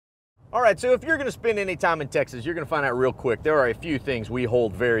All right, so if you're gonna spend any time in Texas, you're gonna find out real quick, there are a few things we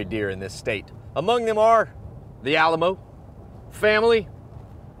hold very dear in this state. Among them are the Alamo, family,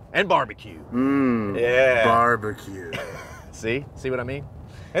 and barbecue. Yeah. Barbecue. See what I mean?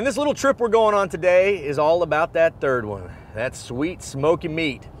 And this little trip we're going on today is all about that third one, that sweet smoky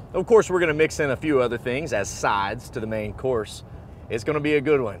meat. Of course, we're gonna mix in a few other things as sides to the main course. It's gonna be a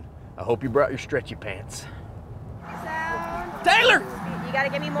good one. I hope you brought your stretchy pants. Taylor! You gotta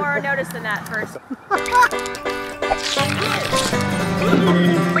give me more notice than that first.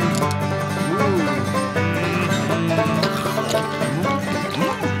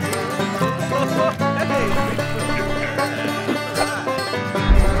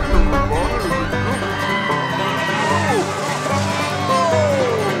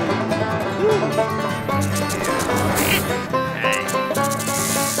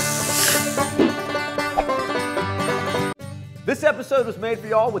 This episode was made for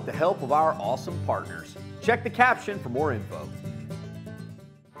y'all with the help of our awesome partners. Check the caption for more info.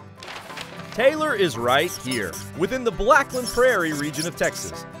 Taylor is right here, within the Blackland Prairie region of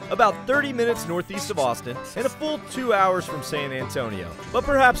Texas, about 30 minutes northeast of Austin and a full 2 hours from San Antonio. But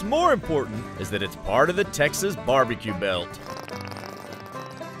perhaps more important is that it's part of the Texas barbecue belt.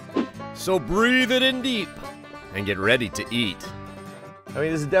 So breathe it in deep and get ready to eat. I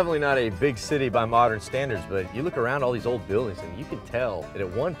mean, this is definitely not a big city by modern standards, but you look around all these old buildings and you can tell that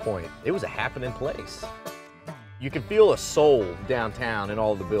at one point it was a happening place. You can feel a soul downtown in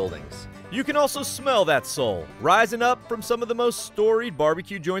all the buildings. You can also smell that soul rising up from some of the most storied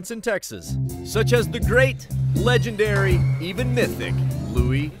barbecue joints in Texas, such as the great, legendary, even mythic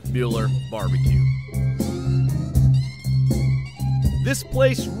Louie Mueller Barbecue. This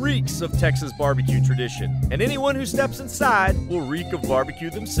place reeks of Texas barbecue tradition, and anyone who steps inside will reek of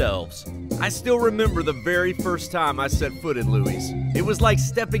barbecue themselves. I still remember the very first time I set foot in Louie's. It was like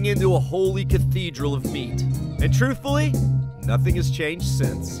stepping into a holy cathedral of meat. And truthfully, nothing has changed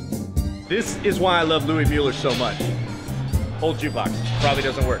since. This is why I love Louie Mueller so much. Old jukebox, probably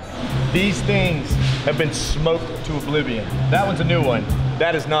doesn't work. These things have been smoked to oblivion. That one's a new one.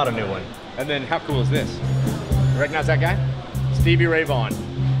 That is not a new one. And then how cool is this? You recognize that guy? Stevie Ray Vaughan,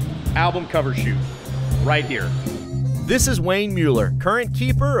 album cover shoot, right here. This is Wayne Mueller, current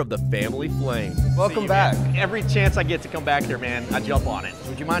keeper of the family flame. Welcome back. Man. Every chance I get to come back here, man, I jump on it.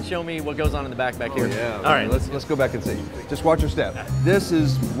 Would you mind showing me what goes on in the back here? Yeah. All right. Let's go back and see. Just watch your step. This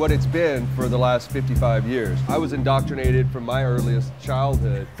is what it's been for the last 55 years. I was indoctrinated from my earliest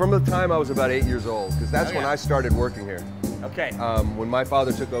childhood, from the time I was about 8 years old, because that's when I started working here. Okay. When my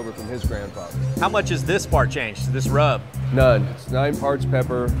father took over from his grandfather. How much is this part changed, this rub? None. It's 9 parts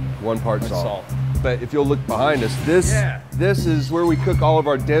pepper, 1 part salt. But if you'll look behind us, this is where we cook all of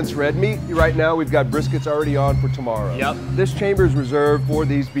our dense red meat. Right now, we've got briskets already on for tomorrow. Yep. This chamber is reserved for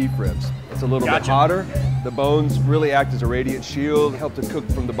these beef ribs. It's a little bit hotter. The bones really act as a radiant shield, help to cook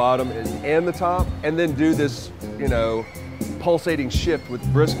from the bottom and the top, and then do this, you know, pulsating shift with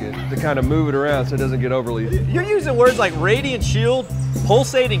brisket to kind of move it around so it doesn't get overly. You're using words like radiant shield,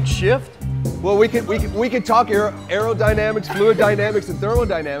 pulsating shift? Well, we could talk aerodynamics, fluid dynamics, and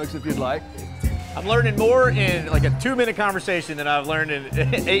thermodynamics if you'd like. I'm learning more in like a 2-minute conversation than I've learned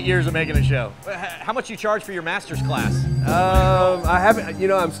in 8 years of making a show. How much you charge for your master's class? I haven't, you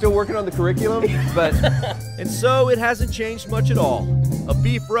know, I'm still working on the curriculum, but. And so it hasn't changed much at all. A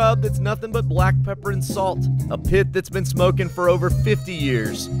beef rub that's nothing but black pepper and salt, a pit that's been smoking for over 50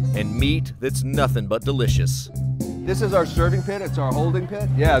 years, and meat that's nothing but delicious. This is our serving pit, it's our holding pit.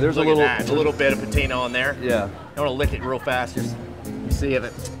 Yeah, there's a little bit of patina on there. Yeah. I want to lick it real fast. Just see if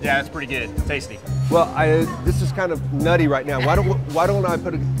it. Yeah, that's pretty good. Tasty. Well, this is kind of nutty right now. Why don't I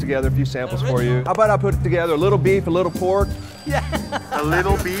put together a few samples for you? How about I put together a little beef, a little pork? Yeah. A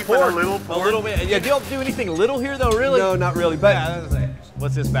little beef and a little pork? A little bit. Yeah, you don't do anything little here though, really? No, not really. But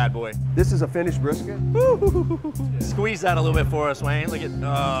what's this bad boy? This is a finished brisket. Squeeze that a little bit for us, Wayne. Look at,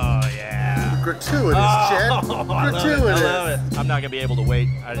 oh yeah. Gratuitous, Chet. Gratuitous. I love it. I'm not gonna be able to wait.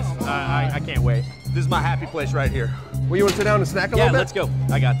 I can't wait. This is my happy place right here. Well, you want to sit down and snack a little bit? Yeah, let's go.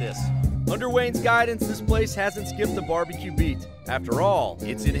 I got this. Under Wayne's guidance, this place hasn't skipped a barbecue beat. After all,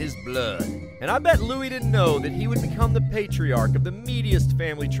 it's in his blood. And I bet Louie didn't know that he would become the patriarch of the meatiest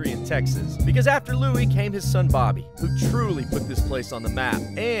family tree in Texas. Because after Louie came his son Bobby, who truly put this place on the map,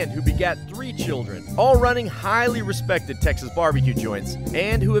 and who begat 3 children, all running highly respected Texas barbecue joints,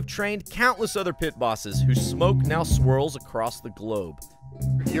 and who have trained countless other pit bosses whose smoke now swirls across the globe.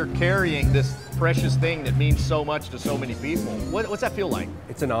 You're carrying this precious thing that means so much to so many people. What's that feel like?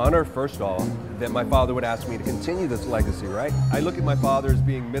 It's an honor, first of all, that my father would ask me to continue this legacy, right? I look at my father as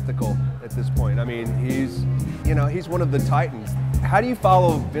being mythical at this point. I mean, he's one of the titans How do you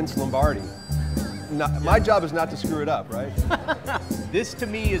follow Vince Lombardi? My job is not to screw it up, right? This to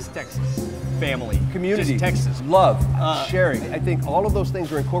me is Texas. Family. Community. Just Texas. Love. Sharing. I think all of those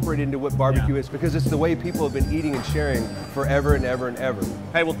things are incorporated into what barbecue is because it's the way people have been eating and sharing forever and ever and ever.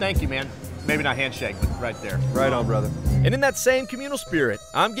 Hey, well, thank you, man. Maybe not handshake, but right there. Right on, brother. And in that same communal spirit,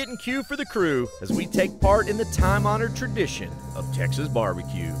 I'm getting cue for the crew as we take part in the time-honored tradition of Texas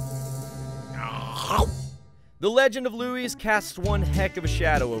barbecue. The legend of Louie's casts one heck of a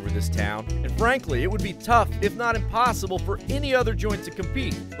shadow over this town, and frankly, it would be tough, if not impossible, for any other joint to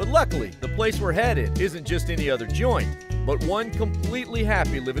compete. But luckily, the place we're headed isn't just any other joint, but one completely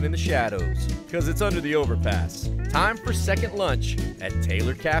happy living in the shadows, because it's under the overpass. Time for second lunch at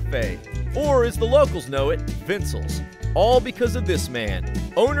Taylor Cafe, or as the locals know it, Vencil's. All because of this man,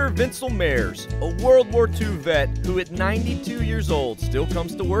 owner Vencil Mares, a World War II vet who at 92 years old still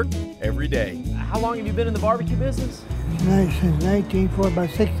comes to work every day. How long have you been in the barbecue business? Since 1940, about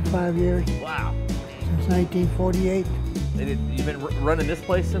 65 years. Wow. Since 1948. You've been running this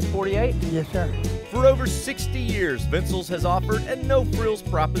place since 48? Yes, sir. For over 60 years, Vencil's has offered a no-frills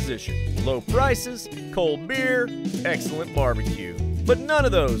proposition. Low prices, cold beer, excellent barbecue. But none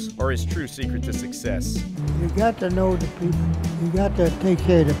of those are his true secret to success. You got to know the people. You got to take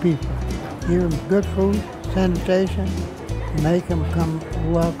care of the people. Give them good food, sanitation, make them come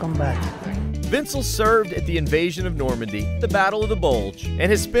welcome back. Vencil served at the invasion of Normandy, the Battle of the Bulge, and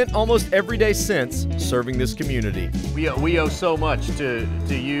has spent almost every day since serving this community. We owe so much to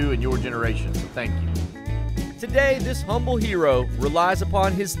you and your generation, so thank you. Today, this humble hero relies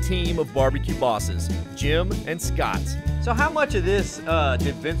upon his team of barbecue bosses, Jim and Scott. So how much of this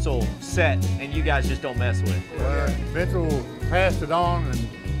did Vencil set and you guys just don't mess with? Vencil passed it on and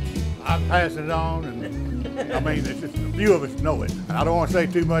I'm passing it on, and I mean, it's just a few of us know it. I don't want to say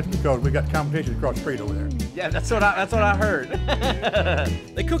too much because we got competition across the street over there. Yeah, that's what I heard.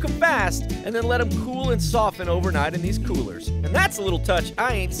 They cook them fast and then let them cool and soften overnight in these coolers. And that's a little touch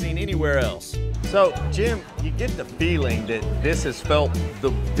I ain't seen anywhere else. So, Jim, you get the feeling that this has felt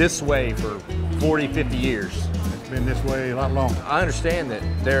this way for 40, 50 years. It's been this way a lot longer. I understand that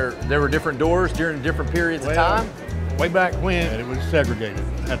there were different doors during different periods of time. Way back when, it was segregated.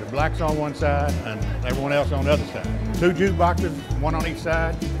 It had the blacks on one side and everyone else on the other side. 2 jukeboxes, one on each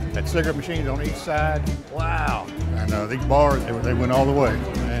side. Had cigarette machines on each side. Wow. And these bars, they went all the way.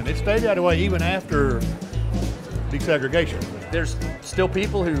 And it stayed that way even after desegregation. There's still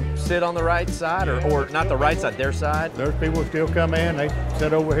people who sit on the right side, or not the right side, their side? There's people who still come in, they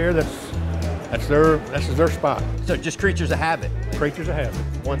sit over here, that's their spot. So just creatures of habit? Creatures of habit.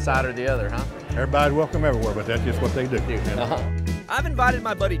 One side or the other, huh? Everybody's welcome everywhere, but that's just what they do. I've invited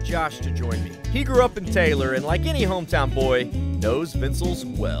my buddy Josh to join me. He grew up in Taylor, and like any hometown boy, knows Vencil's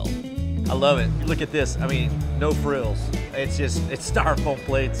well. I love it. Look at this. I mean, no frills. It's styrofoam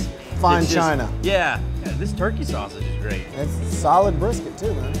plates. Fine china. Yeah. This turkey sausage is great. It's solid brisket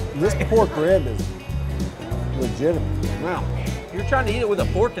too, man. This pork rib is legitimate. Wow. You're trying to eat it with a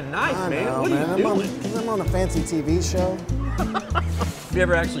fork and knife, man. What are you doing? I'm on a fancy TV show. If you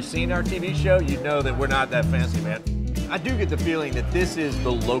ever actually seen our TV show, you'd know that we're not that fancy, man. I do get the feeling that this is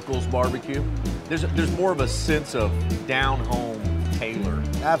the locals barbecue. There's more of a sense of down-home Taylor.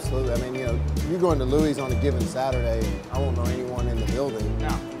 Absolutely. I mean, you go into Louie's on a given Saturday, I won't know anyone in the building.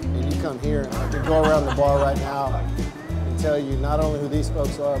 Yeah. And you come here, and I can go around the bar right now and tell you not only who these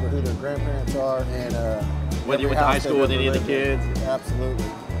folks are, but who their grandparents are, and whether you went to high school with any of the kids. Absolutely.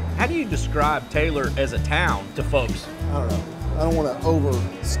 How do you describe Taylor as a town to folks? I don't know. I don't want to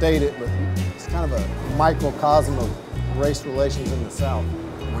overstate it, but it's kind of a microcosm of race relations in the South.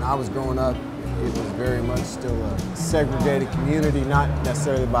 When I was growing up, it was very much still a segregated community, not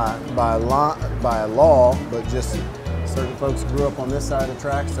necessarily by law, but just certain folks grew up on this side of the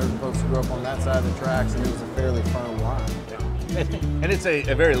tracks, certain folks grew up on that side of the tracks, and it was a fairly firm line. And it's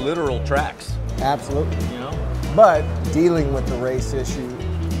a very literal tracks. Absolutely. But dealing with the race issue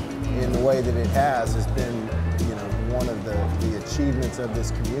in the way that it has been, one of the achievements of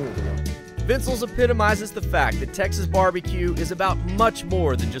this community. Vencil's epitomizes the fact that Texas barbecue is about much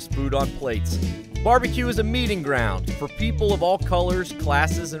more than just food on plates. Barbecue is a meeting ground for people of all colors,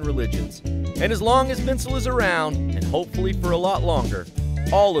 classes, and religions. And as long as Vencil is around, and hopefully for a lot longer,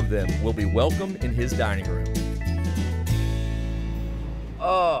 all of them will be welcome in his dining room.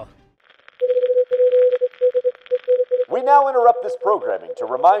 We now interrupt this programming to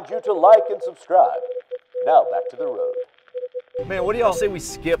remind you to like and subscribe. Now back to the road. Man, what do y'all say we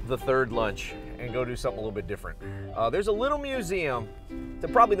skip the third lunch and go do something a little bit different? There's a little museum to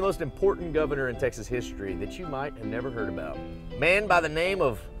probably the most important governor in Texas history that you might have never heard about. A man by the name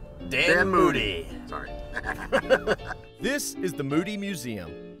of Dan Moody. Sorry. This is the Moody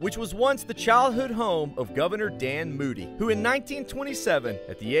Museum, which was once the childhood home of Governor Dan Moody, who in 1927,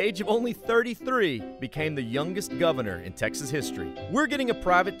 at the age of only 33, became the youngest governor in Texas history. We're getting a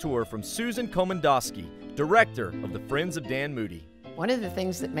private tour from Susan Komendowski, director of the Friends of Dan Moody. One of the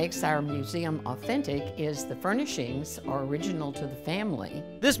things that makes our museum authentic is the furnishings are original to the family.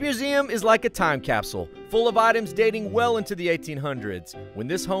 This museum is like a time capsule, full of items dating well into the 1800s, when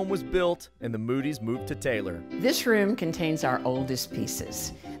this home was built and the Moodys moved to Taylor. This room contains our oldest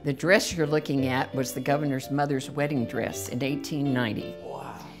pieces. The dress you're looking at was the governor's mother's wedding dress in 1890.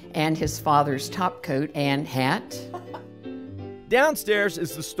 Wow. And his father's top coat and hat. Downstairs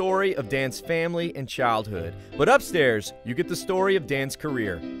is the story of Dan's family and childhood, but upstairs you get the story of Dan's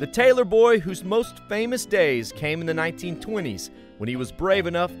career. The Taylor boy whose most famous days came in the 1920s when he was brave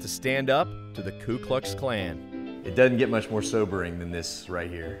enough to stand up to the Ku Klux Klan. It doesn't get much more sobering than this right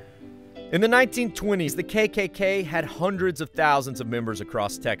here. In the 1920s, the KKK had hundreds of thousands of members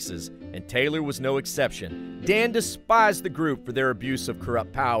across Texas, and Taylor was no exception. Dan despised the group for their abuse of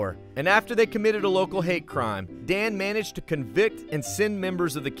corrupt power, and after they committed a local hate crime, Dan managed to convict and send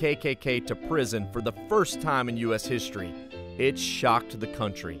members of the KKK to prison for the first time in U.S. history. It shocked the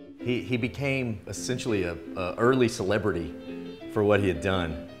country. He became essentially an early celebrity for what he had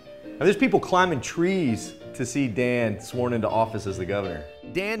done. Now, there's people climbing trees to see Dan sworn into office as the governor.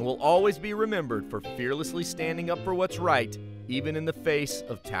 Dan will always be remembered for fearlessly standing up for what's right, even in the face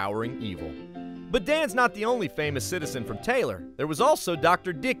of towering evil. But Dan's not the only famous citizen from Taylor. There was also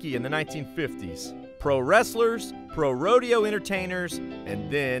Dr. Dickey in the 1950s. Pro wrestlers, pro rodeo entertainers, and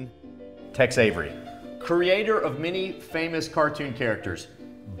then Tex Avery, creator of many famous cartoon characters.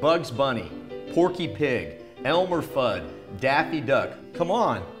 Bugs Bunny, Porky Pig, Elmer Fudd, Daffy Duck. Come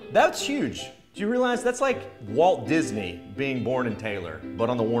on, that's huge. Do you realize that's like Walt Disney being born in Taylor, but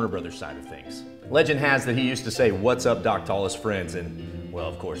on the Warner Brothers side of things? Legend has that he used to say, "What's up, Doc, to all his friends," and, well,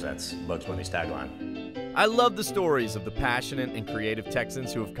 of course, that's Bugs Bunny's tagline. I love the stories of the passionate and creative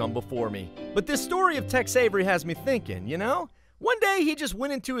Texans who have come before me. But this story of Tex Avery has me thinking, you know? One day he just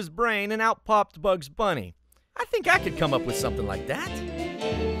went into his brain and out popped Bugs Bunny. I think I could come up with something like that.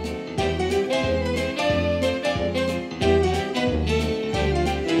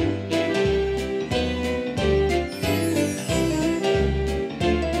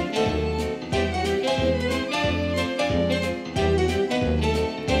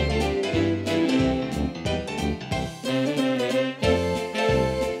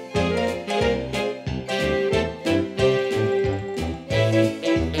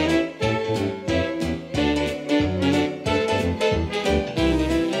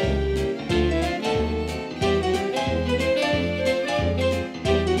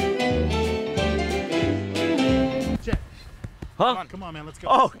 Huh? Come on, man, let's go.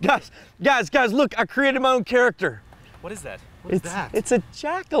 Oh, guys, look, I created my own character. What is that? What is that? It's a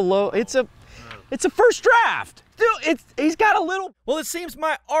jackalope. It's a first draft. Dude, he's got a little... Well, it seems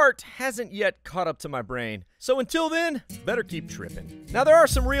my art hasn't yet caught up to my brain. So until then, better keep tripping. Now, there are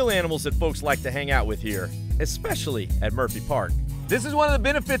some real animals that folks like to hang out with here, especially at Murphy Park. This is one of the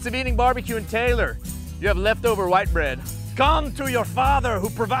benefits of eating barbecue in Taylor. You have leftover white bread. Come to your father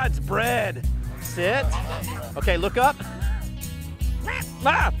who provides bread. Sit. Okay, look up.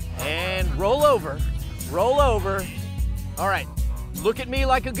 And roll over. Roll over. All right, look at me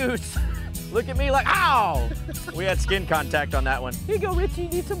like a goose. Look at me like, ow! We had skin contact on that one. Here you go, Richie,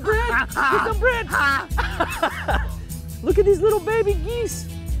 need some bread? Need some bread? Look at these little baby geese.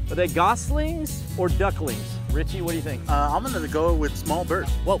 Are they goslings or ducklings? Richie, what do you think? I'm gonna go with small birds.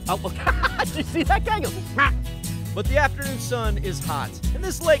 Whoa, did you see that guy go? But the afternoon sun is hot, and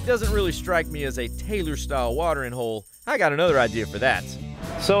this lake doesn't really strike me as a Taylor-style watering hole. I got another idea for that.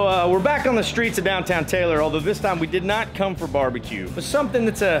 So we're back on the streets of downtown Taylor, although this time we did not come for barbecue, but something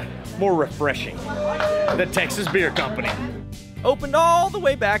that's more refreshing. The Texas Beer Company. Opened all the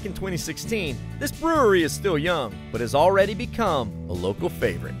way back in 2016, this brewery is still young, but has already become a local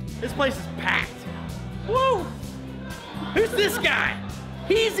favorite. This place is packed. Woo! Who's this guy?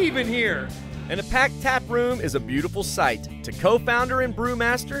 He's even here. And a packed tap room is a beautiful sight to co-founder and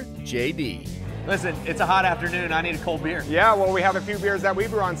brewmaster, JD. Listen, it's a hot afternoon. I need a cold beer. Yeah, well, we have a few beers that we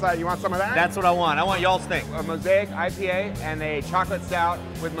brew on site. You want some of that? That's what I want. I want y'all's thing. A Mosaic IPA and a chocolate stout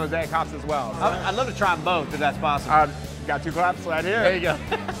with Mosaic hops as well. So. I'd love to try them both if that's possible. Got 2 claps right here. There you go.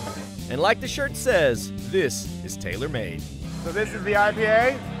 And like the shirt says, this is tailor-made. So this is the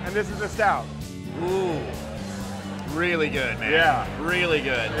IPA and this is the stout. Ooh. Really good, man. Yeah. Really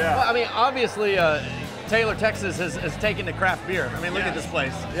good. Yeah. Well, I mean, obviously, Taylor, Texas has taken to craft beer. I mean, look at this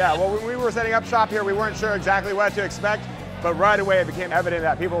place. Yeah, well, when we were setting up shop here, we weren't sure exactly what to expect. but right away it became evident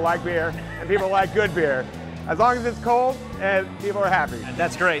that people like beer and people like good beer. As long as it's cold and people are happy.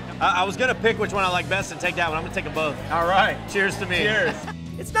 That's great. I was gonna pick which one I like best and take that one. I'm gonna take them both. All right. Cheers to me. Cheers.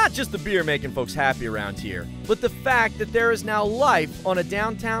 It's not just the beer making folks happy around here, but the fact that there is now life on a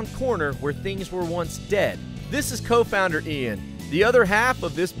downtown corner where things were once dead. This is co-founder Ian, the other half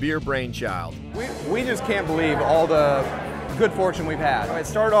of this beer brainchild. We just can't believe all the good fortune we've had. It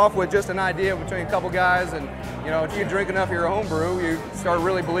started off with just an idea between a couple guys, and if you drink enough of your home brew, you start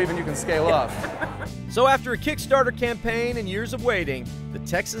really believing you can scale up. So after a Kickstarter campaign and years of waiting, the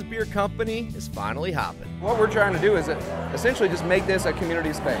Texas Beer Company is finally hopping. What we're trying to do is essentially just make this a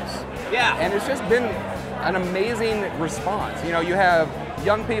community space. Yeah. And it's just been an amazing response. You have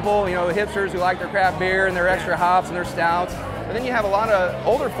young people, hipsters who like their craft beer and their extra hops and their stouts. But then you have a lot of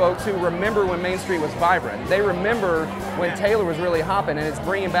older folks who remember when Main Street was vibrant. They remember when Taylor was really hopping, and it's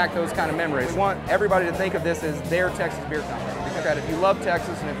bringing back those kind of memories. We want everybody to think of this as their Texas Beer Company. Because if you love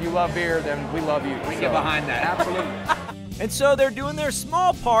Texas and if you love beer, then we love you. We get behind that. Absolutely. And so they're doing their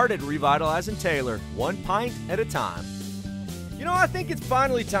small part at revitalizing Taylor, one pint at a time. I think it's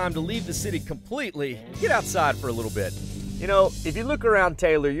finally time to leave the city completely and get outside for a little bit. If you look around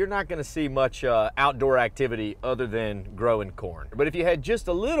Taylor, you're not going to see much outdoor activity other than growing corn. But if you head just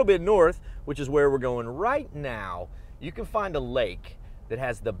a little bit north, which is where we're going right now, you can find a lake that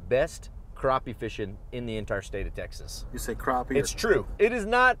has the best crappie fishing in the entire state of Texas. You say crappie? It's true. It is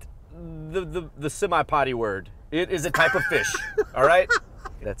not the semi-potty word. It is a type of fish, all right?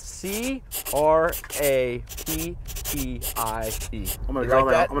 That's C-R-A-P-P-I-E. I'm gonna draw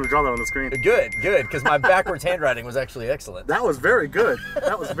that on the screen. Good, because my backwards handwriting was actually excellent. That was very good.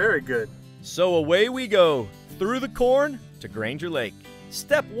 That was very good. So away we go, through the corn to Granger Lake.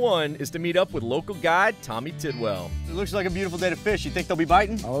 Step one is to meet up with local guide Tommy Tidwell. It looks like a beautiful day to fish. You think they'll be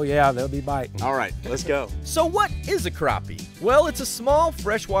biting? Oh yeah, they'll be biting. All right, let's go. So what is a crappie? Well, it's a small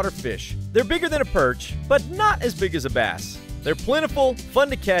freshwater fish. They're bigger than a perch, but not as big as a bass. They're plentiful, fun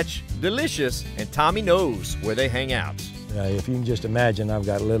to catch, delicious, and Tommy knows where they hang out. If you can just imagine, I've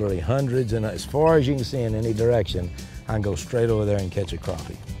got literally hundreds, and as far as you can see in any direction, I can go straight over there and catch a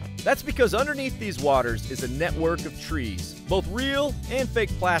crappie. That's because underneath these waters is a network of trees, both real and fake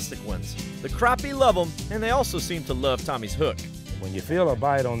plastic ones. The crappie love them, and they also seem to love Tommy's hook. When you feel a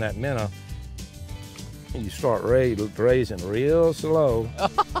bite on that minnow, you start raising real slow.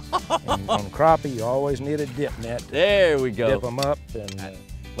 And on crappie, you always need a dip net. There we go. Dip them up. And,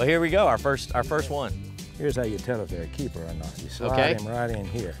 well, here we go, our first one. Here's how you tell if they're a keeper or not. You slide him right in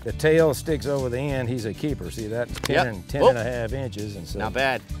here. The tail sticks over the end, he's a keeper. See, that's 10 and a half inches. And so not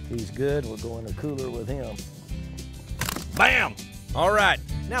bad. He's good. We'll go in the cooler with him. Bam! All right,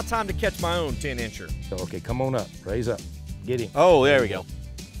 now time to catch my own 10-incher. Okay, come on up, raise up, get him. Oh, there we go.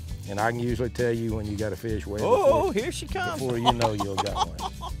 And I can usually tell you when you got a fish way here she comes. Before you know you'll got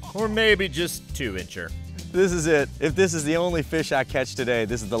one. Or maybe just 2-incher. This is it. If this is the only fish I catch today,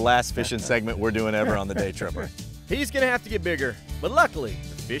 this is the last fishing segment we're doing ever on the Day Tripper. He's gonna have to get bigger, but luckily,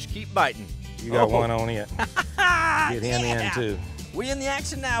 the fish keep biting. You got one on it. Get him in too. We in the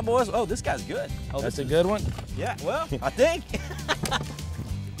action now, boys. Oh, this guy's good. Oh, that's a good one? Yeah, well, I think.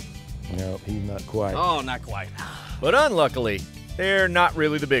 No, he's not quite. Oh, not quite. But unluckily, they're not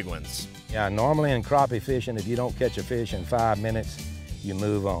really the big ones. Yeah, normally in crappie fishing, if you don't catch a fish in 5 minutes, you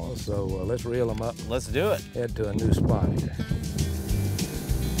move on. So let's reel them up. Let's do it. Head to a new spot here.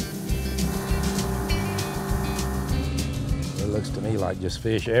 It looks to me like just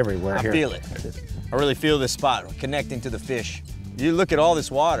fish everywhere here. I feel it. I really feel this spot connecting to the fish. You look at all this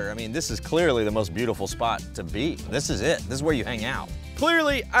water. I mean, this is clearly the most beautiful spot to be. This is it. This is where you hang out.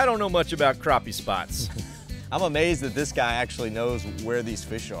 Clearly, I don't know much about crappie spots. I'm amazed that this guy actually knows where these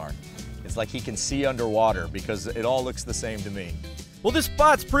fish are. It's like he can see underwater because it all looks the same to me. Well, this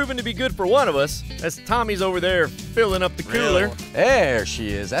spot's proven to be good for one of us, as Tommy's over there filling up the cooler. Really? There she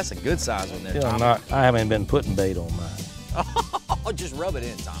is. That's a good size one there, Tommy. I haven't been putting bait on mine. Oh, just rub it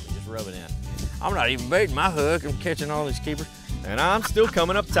in, Tommy. Just rub it in. I'm not even baiting my hook. I'm catching all these keepers. And I'm still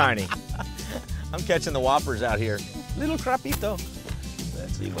coming up tiny. I'm catching the whoppers out here. Little crapito.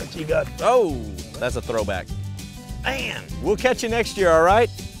 Let's see what you got. Oh, that's a throwback. Man, we'll catch you next year, all right?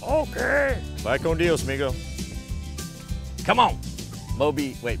 Okay. Bye con Dios, amigo. Come on.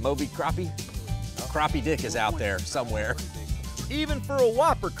 Moby crappie? Crappie Dick is out there somewhere. Even for a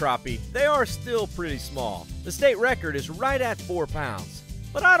whopper crappie, they are still pretty small. The state record is right at 4 pounds.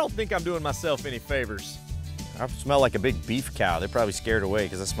 But I don't think I'm doing myself any favors. I smell like a big beef cow. They're probably scared away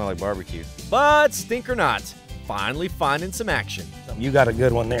because I smell like barbecue. But stink or not, finally finding some action. You got a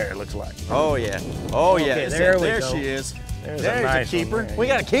good one there, it looks like. Oh, yeah. Oh, yeah. Okay, there she is. There's a nice a keeper. there. We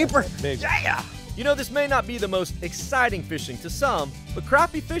got a keeper. Big. Yeah. You know, this may not be the most exciting fishing to some, but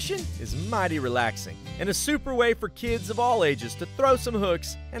crappie fishing is mighty relaxing and a super way for kids of all ages to throw some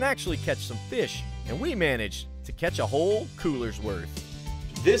hooks and actually catch some fish. And we managed to catch a whole cooler's worth.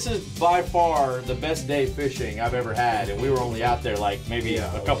 This is by far the best day fishing I've ever had, and we were only out there like maybe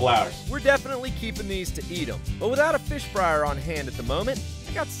a couple hours. We're definitely keeping these to eat them, but without a fish fryer on hand at the moment,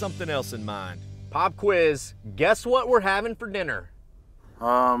 I got something else in mind. Pop quiz, guess what we're having for dinner?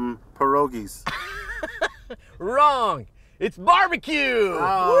 Pierogies. Wrong. It's barbecue.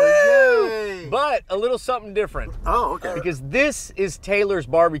 Oh, yay. But a little something different. Oh, okay. Because this is Taylor's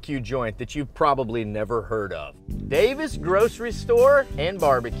barbecue joint that you've probably never heard of. Davis Grocery Store and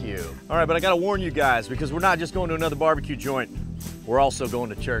Barbecue. All right, but I gotta warn you guys, because we're not just going to another barbecue joint, we're also going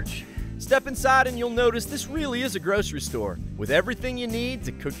to church. Step inside and you'll notice this really is a grocery store with everything you need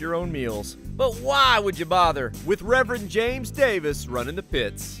to cook your own meals. But why would you bother with Reverend James Davis running the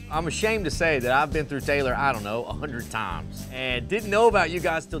pits? I'm ashamed to say that I've been through Taylor, I don't know, 100 times. And didn't know about you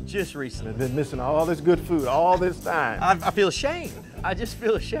guys till just recently. I've been missing all this good food all this time. I feel ashamed. I just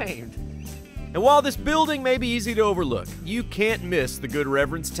feel ashamed. And while this building may be easy to overlook, you can't miss the good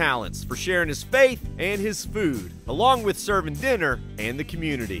Reverend's talents for sharing his faith and his food, along with serving dinner and the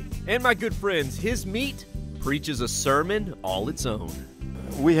community. And my good friends, his meat preaches a sermon all its own.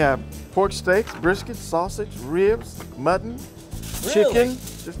 We have pork steaks, brisket, sausage, ribs, mutton, chicken,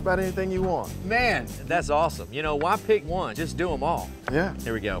 just about anything you want. Man, that's awesome. You know, why pick one? Just do them all. Yeah.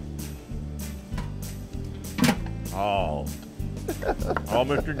 Here we go. Oh. Oh,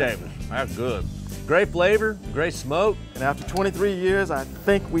 Mr. Davis, that's good. Great flavor, great smoke. And after 23 years, I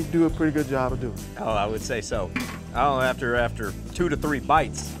think we do a pretty good job of doing it. Oh, I would say so. Oh, after 2 to 3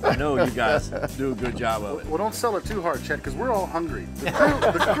 bites, I know you guys do a good job of it. Well, don't sell it too hard, Chet, because we're all hungry. The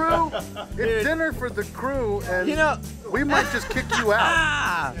crew, it's dinner for the crew, and you know, we might just kick you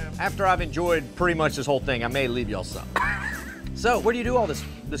out. After I've enjoyed pretty much this whole thing, I may leave y'all some. So, where do you do all this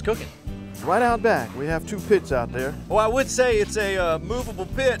cooking? Right out back. We have 2 pits out there. Well, I would say it's a movable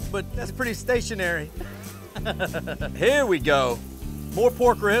pit, but that's pretty stationary. Here we go. More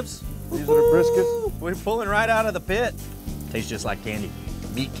pork ribs. These are the briskets. We're pulling right out of the pit. Tastes just like candy.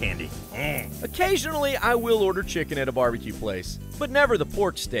 Meat candy. Occasionally, I will order chicken at a barbecue place, but never the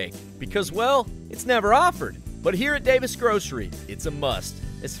pork steak, because, well, it's never offered. But here at Davis Grocery, it's a must,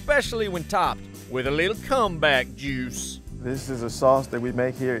 especially when topped with a little comeback juice. This is a sauce that we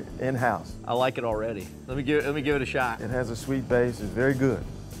make here in-house. I like it already. Let me give it a shot. It has a sweet base. It's very good.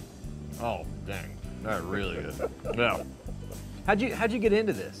 Oh, dang. That's really good. Yeah. How'd you get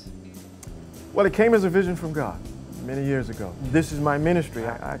into this? Well, it came as a vision from God many years ago. This is my ministry.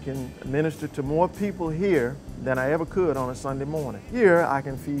 I can minister to more people here than I ever could on a Sunday morning. Here, I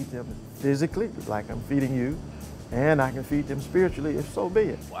can feed them physically, like I'm feeding you, and I can feed them spiritually, if so be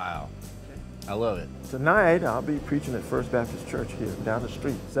it. Wow. I love it. Tonight, I'll be preaching at First Baptist Church here down the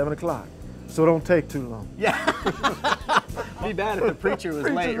street, 7 o'clock. So don't take too long. Yeah. Be bad if the preacher was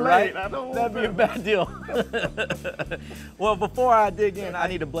late, right? That'd be a bad deal. Well, before I dig in, I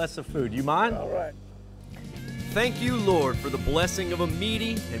need to bless the food. You mind? All right. Thank you, Lord, for the blessing of a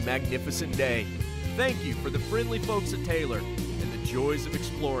meaty and magnificent day. Thank you for the friendly folks at Taylor and the joys of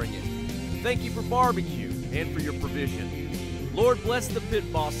exploring it. Thank you for barbecue and for your provision. Lord, bless the pit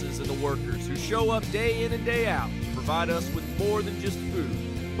bosses and the workers who show up day in and day out to provide us with more than just food,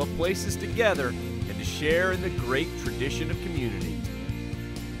 but places to gather and to share in the great tradition of community.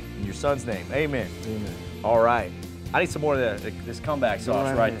 In your son's name, amen. Amen. All right. I need some more of this comeback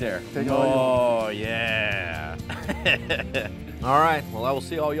sauce right there. Oh, yeah. All right. Well, I will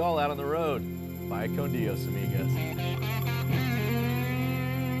see all y'all out on the road. Bye con Dios, amigos.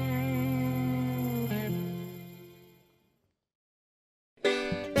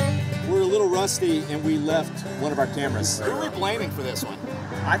 We're a little rusty and we left one of our cameras. Who are we blaming for this one?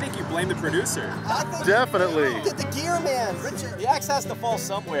 I think you blame the producer. Definitely. Get the gear, man. Richard. The axe has to fall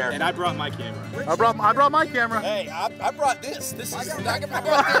somewhere. And I brought my camera. I brought my camera. Hey, I brought this. This is I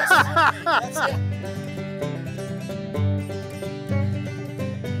brought this. That's it.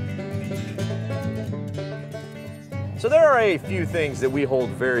 So there are a few things that we hold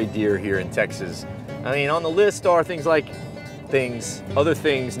very dear here in Texas. I mean, on the list are things like things, other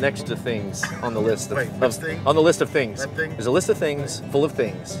things, next to things on the list of, on the list of things. There's a list of things full of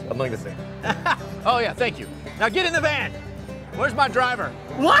things among the things. Oh yeah, thank you. Now get in the van. Where's my driver?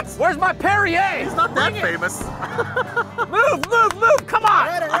 What? Where's my Perrier? He's not that famous. Move, come on.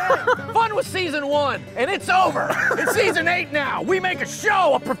 All right. Fun was season 1 and it's over. It's season 8 now. We make a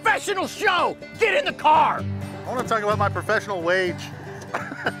show, a professional show. Get in the car. I want to talk about my professional wage.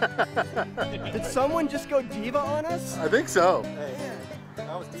 Did someone just go diva on us? I think so. Hey,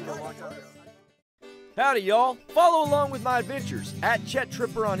 I was diva a long time ago. Howdy, y'all. Follow along with my adventures at Chet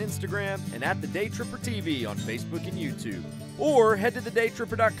Tripper on Instagram and at The Day Tripper TV on Facebook and YouTube. Or head to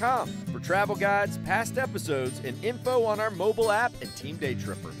thedaytripper.com for travel guides, past episodes, and info on our mobile app and Team Day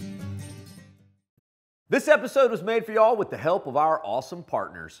Tripper. This episode was made for y'all with the help of our awesome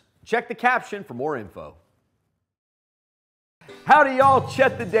partners. Check the caption for more info. Howdy, y'all.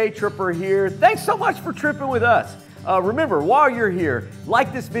 Chet the Day Tripper here. Thanks so much for tripping with us. Remember, while you're here,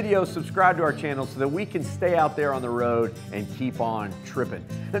 like this video, subscribe to our channel so that we can stay out there on the road and keep on tripping.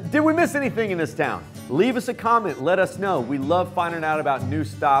 Did we miss anything in this town? Leave us a comment, let us know. We love finding out about new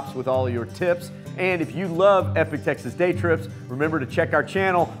stops with all of your tips. And if you love Epic Texas Day Trips, remember to check our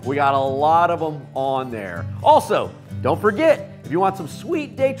channel. We got a lot of them on there. Also, don't forget, if you want some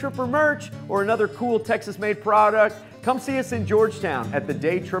sweet Day Tripper merch or another cool Texas-made product, come see us in Georgetown at the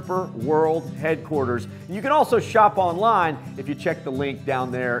Day Tripper World Headquarters. You can also shop online if you check the link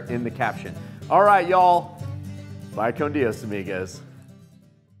down there in the caption. All right, y'all. Bye con Dios, amigos.